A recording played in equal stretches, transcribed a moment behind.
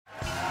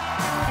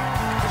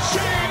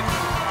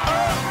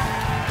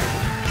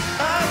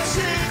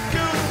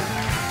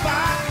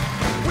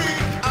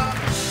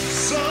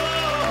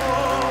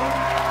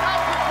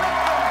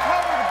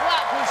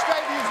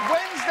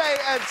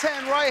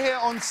10 right here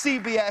on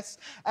CBS.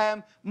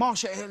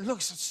 Marcia, it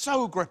looks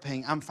so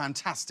gripping and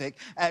fantastic.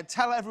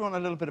 Tell everyone a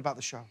little bit about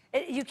the show.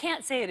 You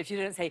can't say it if you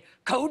don't say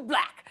Code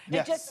Black.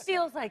 Yes. It just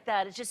feels like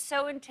that. It's just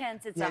so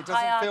intense. It's Yeah, a it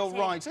doesn't high feel octane.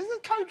 right. Is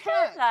it Code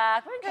Code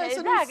Black. Yeah, Okay, it's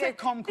a new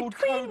sitcom called Code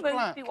Queen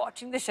Black. Be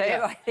watching the show,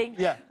 Yeah. I think.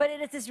 Yeah. But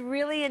it is this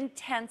really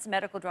intense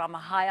medical drama,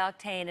 high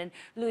octane, and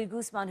Louis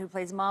Guzman, who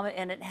plays Mama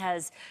in it,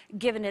 has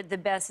given it the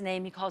best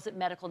name. He calls it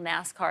medical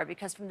NASCAR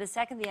because from the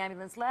second the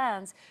ambulance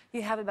lands,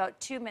 you have about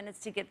 2 minutes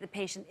to get the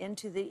patient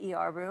into the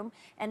ER room,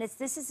 and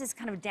this is this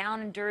kind of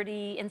down and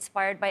dirty,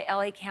 inspired by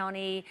LA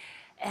County.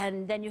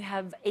 And then you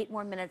have 8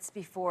 more minutes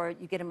before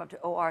you get them up to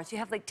OR. So you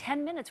have like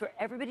 10 minutes where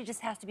everybody just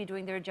has to be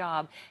doing their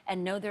job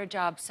and know their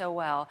job so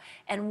well.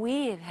 And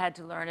we have had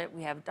to learn it.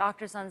 We have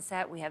doctors on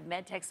set, we have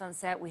med techs on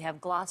set, we have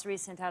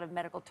glossaries sent out of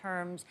medical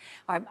terms.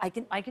 I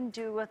can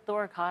do a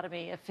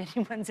thoracotomy if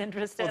anyone's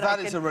interested. Well, that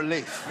is a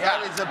relief.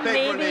 Yeah. That is a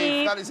big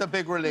relief. That is a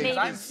big relief.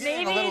 I'm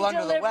feeling a little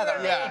under the weather.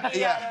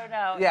 Yeah. I don't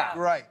know. Yeah.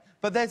 Right.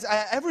 But there's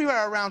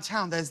everywhere around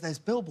town, there's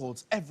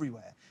billboards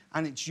everywhere.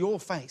 And it's your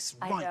face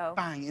right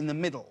bang in the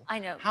middle. I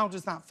know. How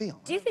does that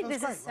feel? Do you think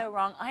this is so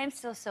wrong? I am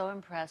still so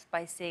impressed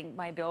by seeing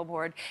my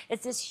billboard.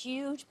 It's this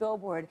huge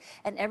billboard,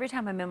 and every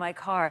time I'm in my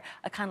car,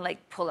 I kind of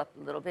like pull up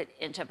a little bit,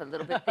 inch up a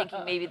little bit,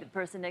 thinking maybe the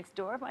person next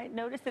door might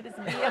notice that it's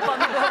me up on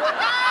the billboard.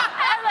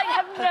 I like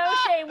have no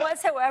shame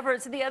whatsoever.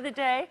 So the other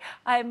day,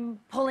 I'm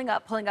pulling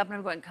up, and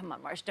I'm going, come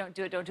on, Marsh, don't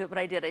do it. But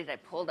I did. I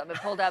pulled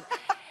up.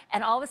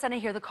 And all of a sudden, I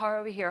hear the car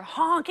over here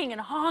honking and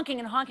honking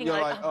and honking.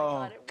 You're like, oh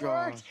my God, it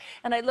worked.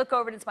 And I look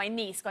over, and it's my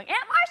niece going,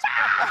 Aunt Marcia!